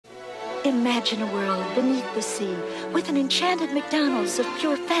Imagine a world beneath the sea with an enchanted McDonald's of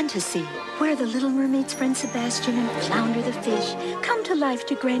pure fantasy, where the Little Mermaid's friend Sebastian and Flounder the fish come to life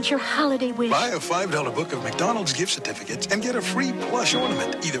to grant your holiday wish. Buy a $5 book of McDonald's gift certificates and get a free plush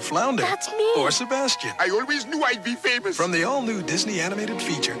ornament, either Flounder That's me. or Sebastian. I always knew I'd be famous. From the all-new Disney animated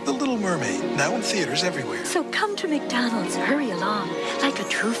feature, The Little Mermaid, now in theaters everywhere. So come to McDonald's, hurry along. Like a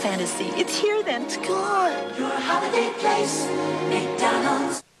true fantasy, it's here then. Come on. Your holiday place,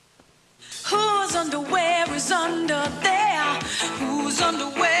 McDonald's. Whose underwear is under there? Whose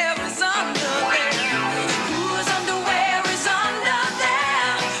underwear is under there? Whose underwear is under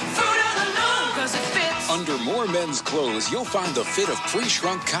there? Fruit of the Loom, 'cause it fits. Under more men's clothes, you'll find the fit of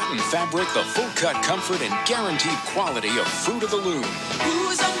pre-shrunk cotton fabric, the full-cut comfort, and guaranteed quality of Fruit of the Loom.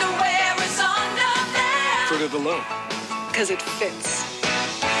 Whose underwear is under there? Fruit of the Loom. 'Cause it fits.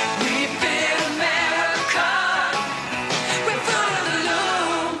 We fit America. We're Fruit of the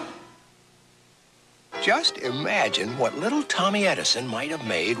Loom. Just imagine what little Tommy Edison might have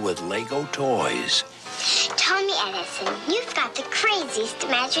made with Lego toys. Tommy Edison, you've got the craziest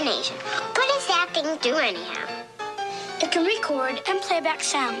imagination. What does that thing do anyhow? It can record and play back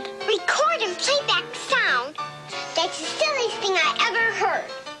sound. Record and play back sound? That's the silliest thing I ever heard.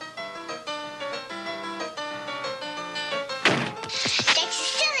 That's the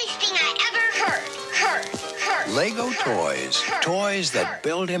silliest thing I ever heard. Lego toys. Toys that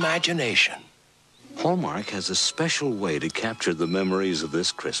build imagination. Hallmark has a special way to capture the memories of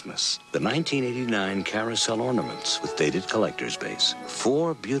this Christmas. The 1989 Carousel Ornaments with dated collector's base.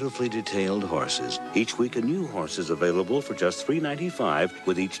 4 beautifully detailed horses. Each week a new horse is available for just $3.95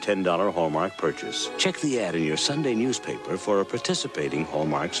 with each $10 Hallmark purchase. Check the ad in your Sunday newspaper for a participating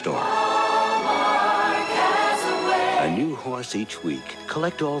Hallmark store. Hallmark has a way. A new horse each week.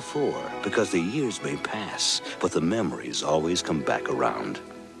 Collect all 4 because the years may pass, but the memories always come back around.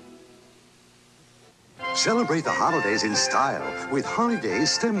 Celebrate the holidays in style with Holiday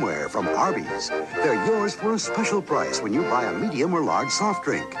Stemware from Arby's. They're yours for a special price when you buy a medium or large soft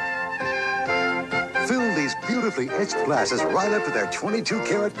drink. Fill these beautifully etched glasses right up to their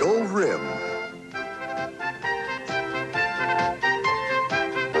 22-karat gold rim.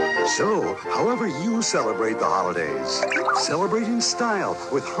 So, however you celebrate the holidays, celebrate in style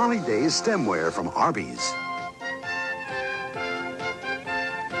with Holiday Stemware from Arby's.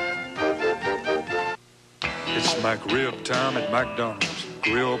 It's McRib time at McDonald's.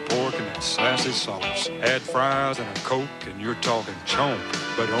 Grilled pork and a sassy sauce. Add fries and a Coke and you're talking chomp,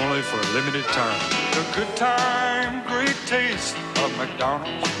 but only for a limited time. The good time, great taste of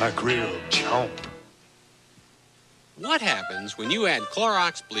McDonald's. McRib chomp. What happens when you add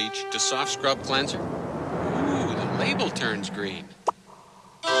Clorox bleach to soft scrub cleanser? Ooh, the label turns green.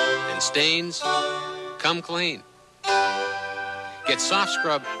 And stains come clean. Get soft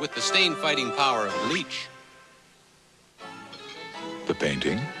scrub with the stain-fighting power of bleach. The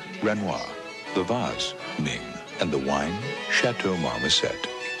painting, Renoir. The vase, Ming. And the wine, Chateau Marmoset.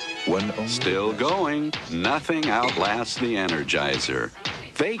 Still going. Nothing outlasts the Energizer.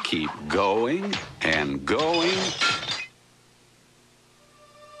 They keep going and going.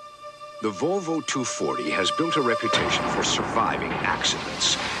 The Volvo 240 has built a reputation for surviving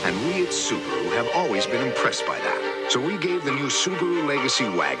accidents, and we at Subaru have always been impressed by that. So we gave the new Subaru Legacy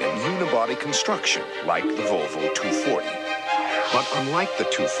wagon unibody construction, like the Volvo 240. But unlike the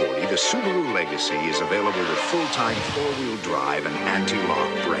 240, the Subaru Legacy is available with full-time four-wheel drive and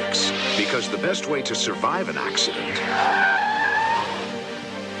anti-lock brakes. Because the best way to survive an accident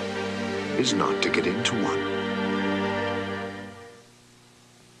is not to get into one.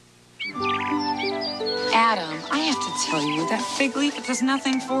 Adam, I have to tell you, that fig leaf, it does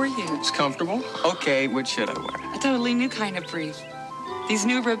nothing for you. It's comfortable? Okay, what should I wear? A totally new kind of brief. These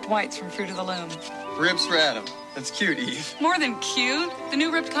new ribbed whites from Fruit of the Loom. Ribs for Adam. That's cute, Eve. More than cute. The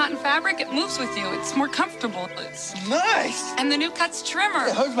new ribbed cotton fabric, it moves with you. It's more comfortable. It's nice. And the new cuts trimmer.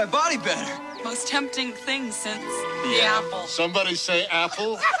 It hugs my body better. Most tempting thing since the apple. Somebody say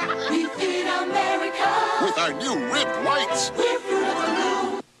apple. We feed America. With our new ribbed whites. We're Fruit of the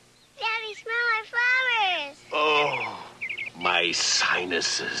Loom. Daddy, smell our flowers. Oh, my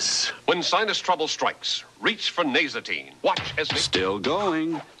sinuses. When sinus trouble strikes, reach for Nasatine. Watch as they... Still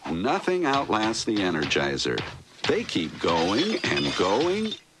going. Nothing outlasts the Energizer. They keep going and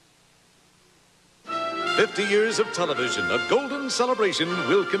going. 50 years of television, a golden celebration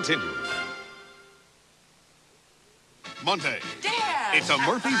will continue. Monte. Dad! It's a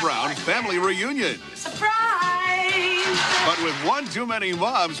Murphy Brown family reunion. Surprise! But with one too many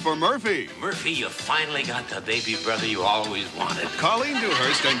moms for Murphy. Murphy, you finally got the baby brother you always wanted. Colleen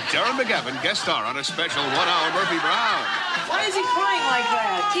Dewhurst and Darren McGavin guest star on a special 1 hour Murphy Brown. Why is he crying like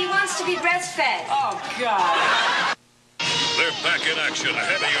that? He wants to be breastfed. Oh, God. They're back in action,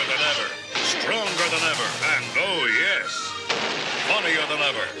 heavier than ever, stronger than ever, and oh, yes, funnier than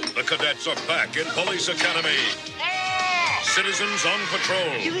ever. The cadets are back in Police Academy. Citizens on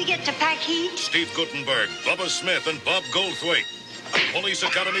patrol. Do we get to pack heat? Steve Guttenberg, Bubba Smith, and Bob Goldthwait. Police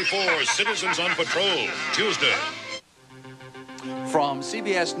Academy 4, Citizens on Patrol, Tuesday. From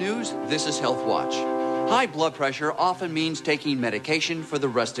CBS News, this is Health Watch. High blood pressure often means taking medication for the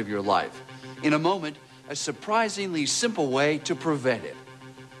rest of your life. In a moment, a surprisingly simple way to prevent it.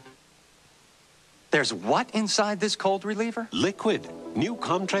 There's what inside this cold reliever? Liquid. New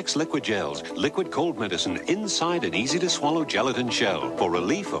Comtrex liquid gels. Liquid cold medicine inside an easy-to-swallow gelatin shell for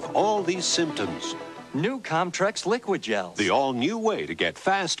relief of all these symptoms. New Comtrex liquid gels. The all-new way to get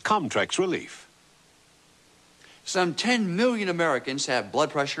fast Comtrex relief. Some 10 million Americans have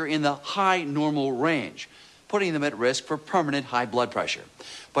blood pressure in the high normal range, putting them at risk for permanent high blood pressure.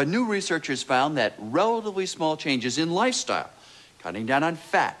 But new researchers found that relatively small changes in lifestyle, cutting down on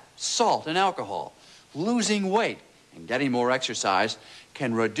fat, salt, and alcohol, losing weight, and getting more exercise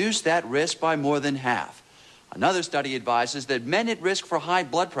can reduce that risk by more than half. Another study advises that men at risk for high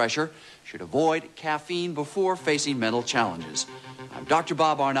blood pressure should avoid caffeine before facing mental challenges. I'm Dr.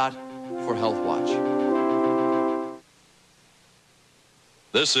 Bob Arnott for Health Watch.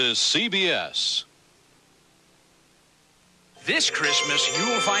 This is CBS. This Christmas,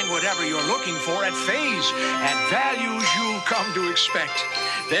 you'll find whatever you're looking for at Faze, at values you'll come to expect.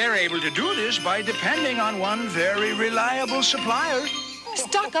 They're able to do this by depending on one very reliable supplier.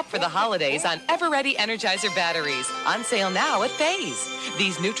 Stock up for the holidays on Ever-Ready Energizer batteries. On sale now at Faze.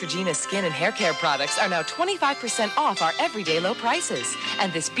 These Neutrogena skin and hair care products are now 25% off our everyday low prices.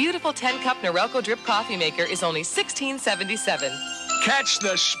 And this beautiful 10-cup Norelco drip coffee maker is only $16.77. Catch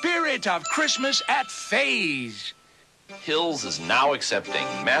the spirit of Christmas at Faze. Hills is now accepting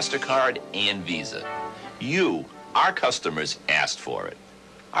MasterCard and Visa. You, our customers, asked for it.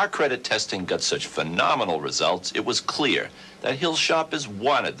 Our credit testing got such phenomenal results, it was clear that Hills shoppers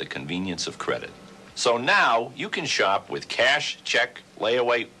wanted the convenience of credit. So now you can shop with cash, check,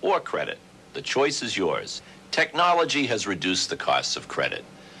 layaway, or credit. The choice is yours. Technology has reduced the costs of credit.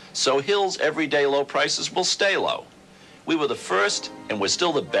 So Hills' everyday low prices will stay low. We were the first, and we're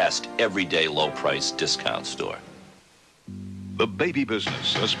still the best everyday low price discount store. The Baby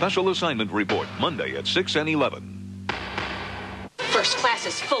Business, a special assignment report, Monday at 6 and 11. First class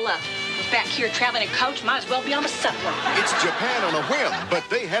is full up. We're back here traveling a coach, might as well be on the subway. It's Japan on a whim, but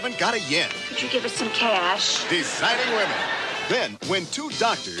they haven't got a yen. Could you give us some cash? Deciding women. Then, when two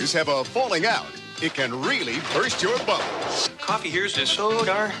doctors have a falling out, it can really burst your bubble. Coffee here's just so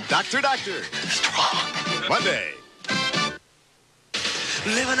darn. Doctor. Strong. Monday.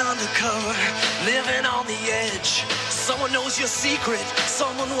 Living undercover, living on the edge. Someone knows your secret,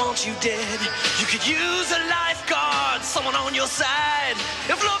 someone wants you dead. You could use a lifeguard, someone on your side.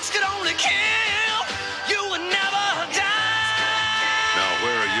 If looks could only kill, you would never die. Now,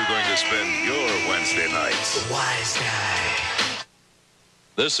 where are you going to spend your Wednesday nights? Wiseguy.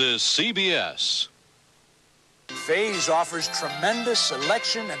 This is CBS. Faze offers tremendous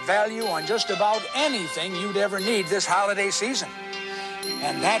selection and value on just about anything you'd ever need this holiday season.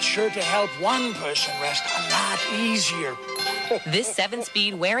 And that's sure to help one person rest a lot easier. This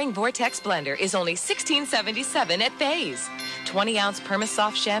 7-speed wearing Vortex blender is only $16.77 at Faze. 20-ounce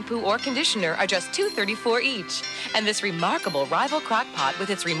Permasoft shampoo or conditioner are just $2.34 each. And this remarkable rival crock pot with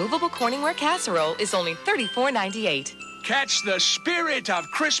its removable Corningware casserole is only $34.98. Catch the spirit of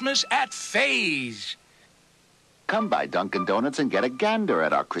Christmas at Faze. Come by Dunkin' Donuts and get a gander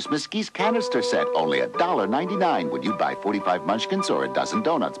at our Christmas Geese canister set. Only $1.99 when you buy 45 munchkins or a dozen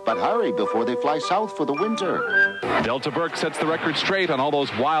donuts. But hurry before they fly south for the winter. Delta Burke sets the record straight on all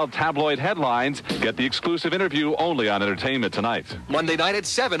those wild tabloid headlines. Get the exclusive interview only on Entertainment Tonight. Monday night at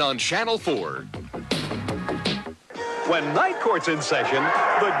 7 on Channel 4. When Night Court's in session,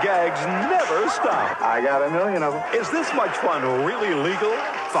 the gags never stop. I got 1 million of them. Is this much fun really legal?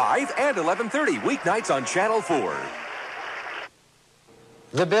 5 and 11:30 weeknights on Channel 4.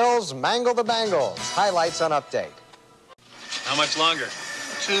 The Bills mangle the Bengals. Highlights on Update. How much longer?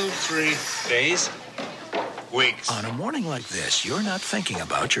 2, 3 days? Weeks. On a morning like this, you're not thinking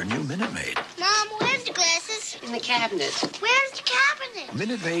about your new Minute Maid. Mom, where's the glasses? In the cabinet. Where's the cabinet?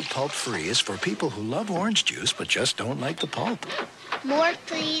 Minute Maid Pulp Free is for people who love orange juice but just don't like the pulp. More,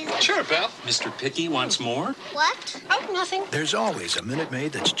 please. Sure, pal. Mr. Picky wants more? What? Oh, nothing. There's always a Minute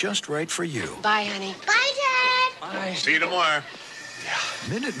Maid that's just right for you. Bye, honey. Bye, Dad. Bye. See you tomorrow.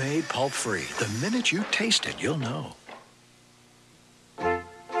 Minute Maid pulp-free. The minute you taste it, you'll know.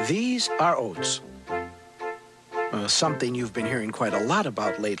 These are oats. Something you've been hearing quite a lot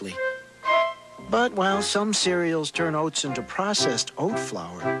about lately. But while some cereals turn oats into processed oat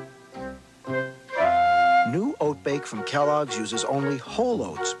flour, new Oatbake from Kellogg's uses only whole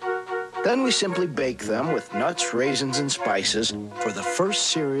oats. Then we simply bake them with nuts, raisins, and spices for the first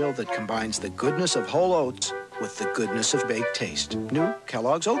cereal that combines the goodness of whole oats with the goodness of baked taste. New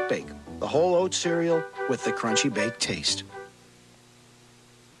Kellogg's Oatbake, the whole oat cereal with the crunchy baked taste.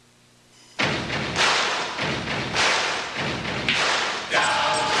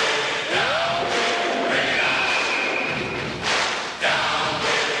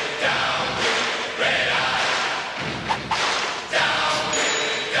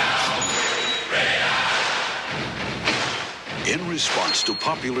 In response to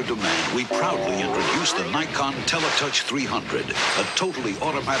popular demand, we proudly introduced the Nikon Teletouch 300, a totally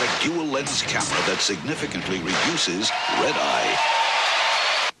automatic dual-lens camera that significantly reduces red eye.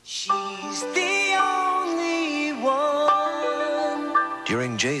 She's the only one.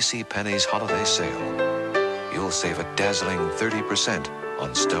 During J.C. Penney's holiday sale, you'll save a dazzling 30%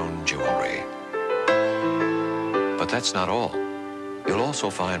 on stone jewelry. But that's not all. You'll also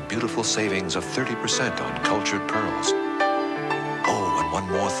find beautiful savings of 30% on cultured pearls. Oh, and one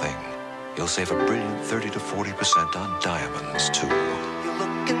more thing. You'll save a brilliant 30 to 40% on diamonds, too. You're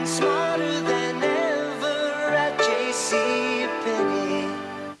looking smarter than ever at J.C. Penney.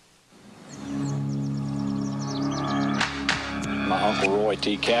 My Uncle Roy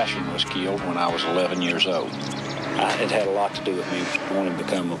T. Cashin was killed when I was 11 years old. It had a lot to do with me wanting to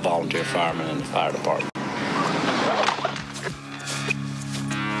become a volunteer fireman in the fire department.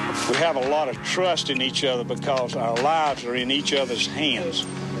 We have a lot of trust in each other because our lives are in each other's hands.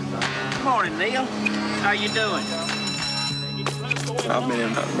 Good morning, Neil. How you doing? I've been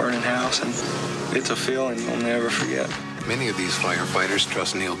in a burning house, and it's a feeling you'll never forget. Many of these firefighters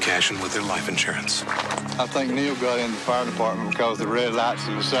trust Neil Cashin with their life insurance. I think Neil got in the fire department because of the red lights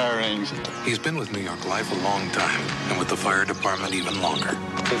and the sirens. He's been with New York Life a long time, and with the fire department even longer.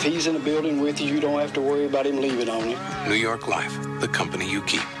 If he's in a building with you, you don't have to worry about him leaving on you. New York Life, the company you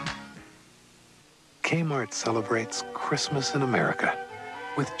keep. Kmart celebrates Christmas in America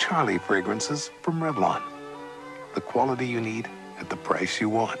with Charlie fragrances from Revlon. The quality you need at the price you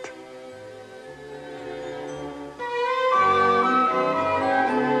want.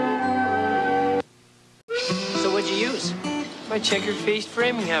 So what'd you use? My checker-faced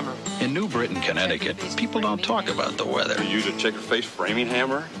framing hammer. In New Britain, Connecticut, people don't talk about the weather. You use a checker-faced framing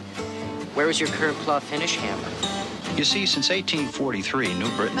hammer? Where was your curved claw finish hammer? You see, since 1843, New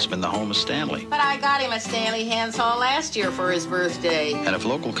Britain's been the home of Stanley. But I got him a Stanley handsaw last year for his birthday. And if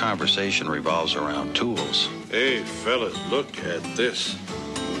local conversation revolves around tools... Hey, fellas, look at this.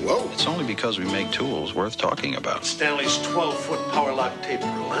 Whoa. It's only because we make tools worth talking about. Stanley's 12-foot power lock tape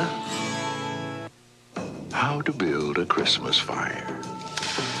rule, huh? How to build a Christmas fire.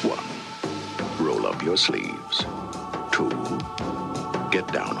 1. Roll up your sleeves. 2. Get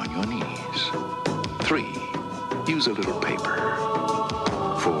down on your knees. 3. Use a little paper.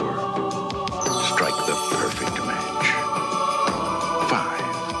 4. Strike the perfect match.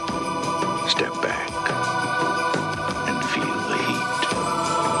 5. Step back and feel the heat.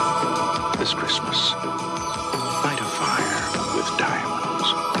 This Christmas, light a fire with diamonds.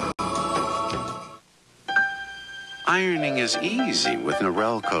 Ironing is easy with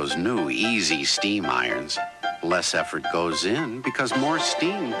Norelco's new Easy Steam Irons. Less effort goes in because more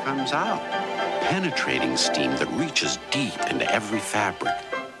steam comes out. Penetrating steam that reaches deep into every fabric.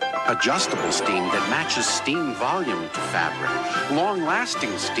 Adjustable steam that matches steam volume to fabric.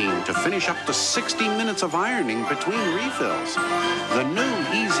 Long-lasting steam to finish up to 60 minutes of ironing between refills. The new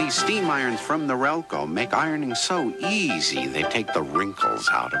Easy Steam Irons from Norelco make ironing so easy they take the wrinkles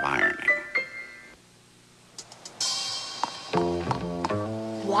out of ironing.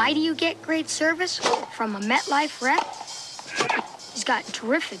 Why do you get great service from a MetLife rep? He's got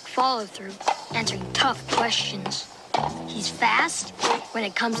terrific follow-through, answering tough questions. He's fast when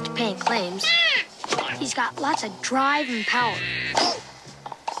it comes to paying claims. He's got lots of drive and power.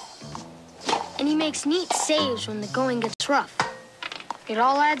 And he makes neat saves when the going gets rough. It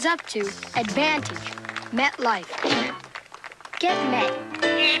all adds up to advantage. MetLife. Get Met.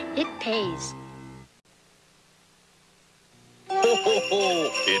 It pays. Ho, ho, ho.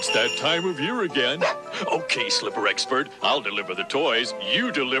 It's that time of year again. Okay, slipper expert, I'll deliver the toys.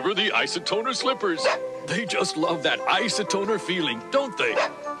 You deliver the Isotoner slippers. They just love that Isotoner feeling, don't they?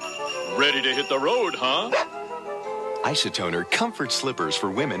 Ready to hit the road, huh? Isotoner comfort slippers for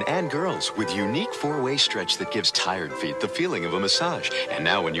women and girls with unique four-way stretch that gives tired feet the feeling of a massage. And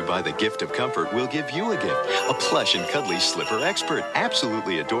now when you buy the gift of comfort, we'll give you a gift. A plush and cuddly slipper expert.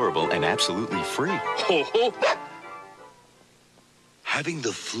 Absolutely adorable and absolutely free. Ho, ho. Having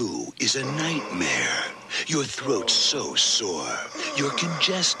the flu is a nightmare. Your throat's so sore. You're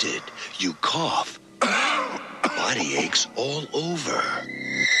congested. You cough. Body aches all over.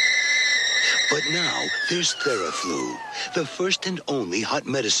 But now, there's TheraFlu, the first and only hot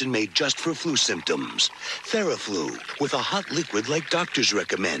medicine made just for flu symptoms. TheraFlu, with a hot liquid like doctors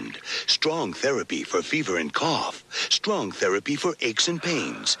recommend. Strong therapy for fever and cough. Strong therapy for aches and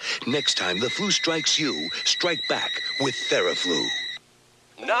pains. Next time the flu strikes you, strike back with TheraFlu.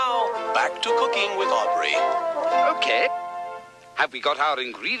 Now, back to cooking with Aubrey. Okay. Have we got our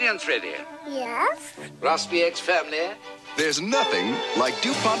ingredients ready? Yes. Raspy eggs family? There's nothing like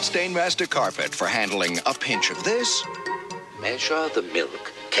Dupont Stainmaster carpet for handling a pinch of this. Measure the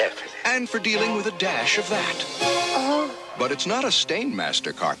milk carefully. And for dealing with a dash of that. Oh. But it's not a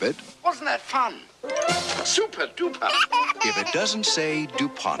Stainmaster carpet. Wasn't that fun? Super duper. If it doesn't say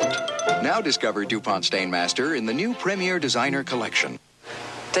Dupont. Now discover Dupont Stainmaster in the new Premier Designer Collection.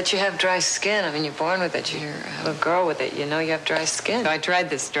 That you have dry skin. I mean, you're born with it. You're a little girl with it. You know you have dry skin. I tried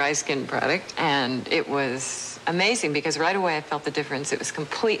this dry skin product, and it was amazing because right away I felt the difference. It was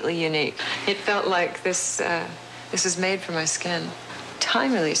completely unique. It felt like this is made for my skin.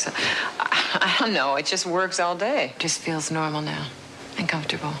 Time release. I don't know. It just works all day. It just feels normal now and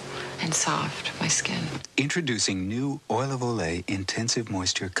comfortable and soft, my skin. Introducing new Oil of Olay Intensive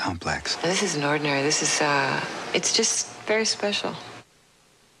Moisture Complex. This isn't ordinary. This is, it's just very special.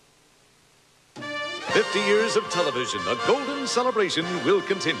 50 years of television, a golden celebration will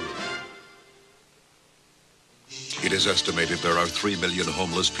continue. It is estimated there are 3 million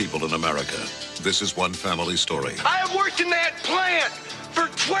homeless people in America. This is one family story. I have worked in that plant for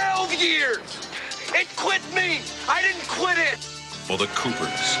 12 years. It quit me. I didn't quit it. For the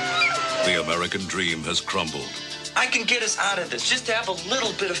Coopers, the American dream has crumbled. I can get us out of this. Just have a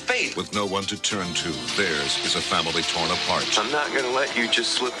little bit of faith. With no one to turn to, theirs is a family torn apart. I'm not going to let you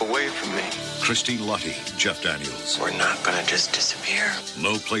just slip away from me. Christine Lottie, Jeff Daniels. We're not going to just disappear.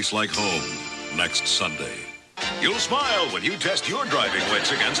 No Place Like Home, next Sunday. You'll smile when you test your driving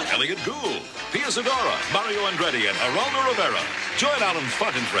wits against Elliot Gould, Pia Zadora, Mario Andretti, and Geraldo Rivera. Join Alan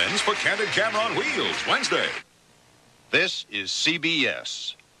Fudd and friends for Candid Camera on Wheels, Wednesday. This is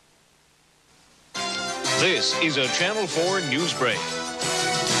CBS. This is a Channel 4 news break.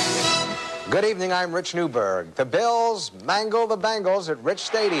 Good evening, I'm Rich Newberg. The Bills mangle the Bengals at Rich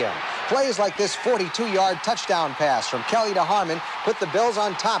Stadium. Plays like this 42-yard touchdown pass from Kelly to Harmon put the Bills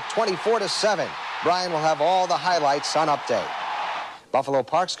on top 24-7. Brian will have all the highlights on Update. Buffalo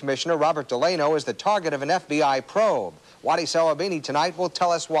Parks Commissioner Robert Delano is the target of an FBI probe. Wadi Salabini tonight will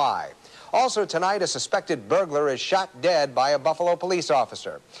tell us why. Also tonight, a suspected burglar is shot dead by a Buffalo police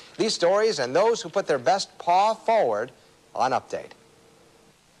officer. These stories and those who put their best paw forward on Update.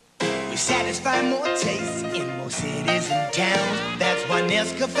 We satisfy more tastes in more cities and towns. That's why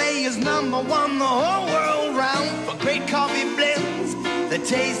Nescafe is #1 the whole world round. For great coffee blends that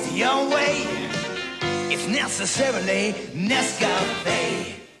taste your way, it's necessarily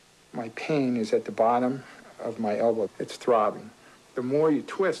Nescafe. My pain is at the bottom of my elbow. It's throbbing. The more you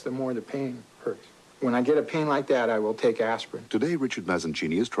twist, the more the pain hurts. When I get a pain like that, I will take aspirin. Today, Richard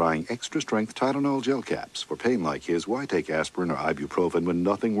Mazzancini is trying extra-strength Tylenol gel caps. For pain like his, why take aspirin or ibuprofen when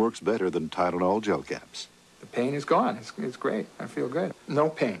nothing works better than Tylenol gel caps? The pain is gone. It's great. I feel good. No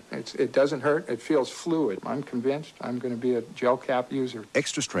pain. It doesn't hurt. It feels fluid. I'm convinced I'm going to be a gel cap user.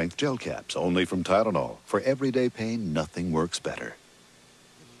 Extra-strength gel caps, only from Tylenol. For everyday pain, nothing works better.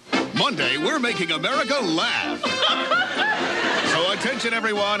 Monday, we're making America laugh. So attention,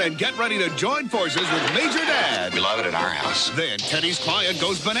 everyone, and get ready to join forces with Major Dad. We love it at our house. Then Teddy's client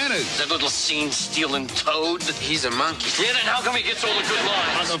goes bananas. That little scene-stealing toad, he's a monkey. Yeah, then how come he gets all the good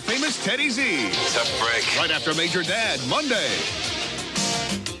lines? On the famous Teddy Z. Tough break. Right after Major Dad, Monday.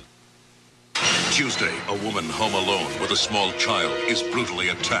 Tuesday, a woman home alone with a small child is brutally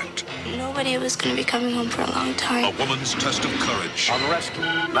attacked. Nobody was going to be coming home for a long time. A woman's test of courage. On rescue,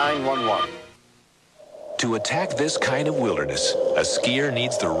 911. To attack this kind of wilderness, a skier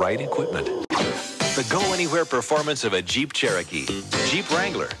needs the right equipment. The go-anywhere performance of a Jeep Cherokee, Jeep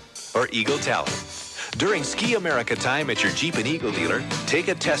Wrangler, or Eagle Talon. During Ski America time at your Jeep and Eagle dealer, take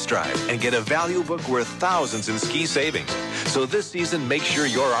a test drive and get a value book worth thousands in ski savings. So this season, make sure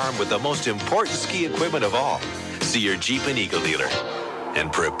you're armed with the most important ski equipment of all. See your Jeep and Eagle dealer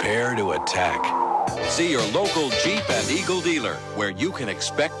and prepare to attack. See your local Jeep and Eagle dealer, where you can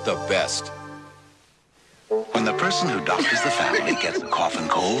expect the best. When the person who doctors the family gets a cough and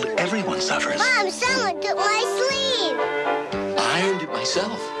cold, everyone suffers. Mom, someone took my sleeve. I ironed it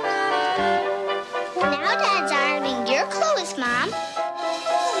myself. Now Dad's ironing your clothes, Mom.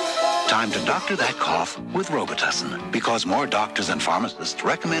 Time to doctor that cough with Robitussin, because more doctors and pharmacists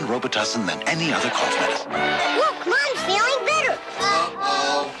recommend Robitussin than any other cough medicine. Look, Mom's feeling better.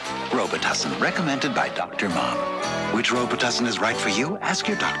 Robitussin, recommended by Dr. Mom. Which Robitussin is right for you? Ask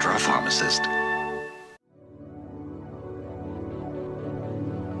your doctor or pharmacist.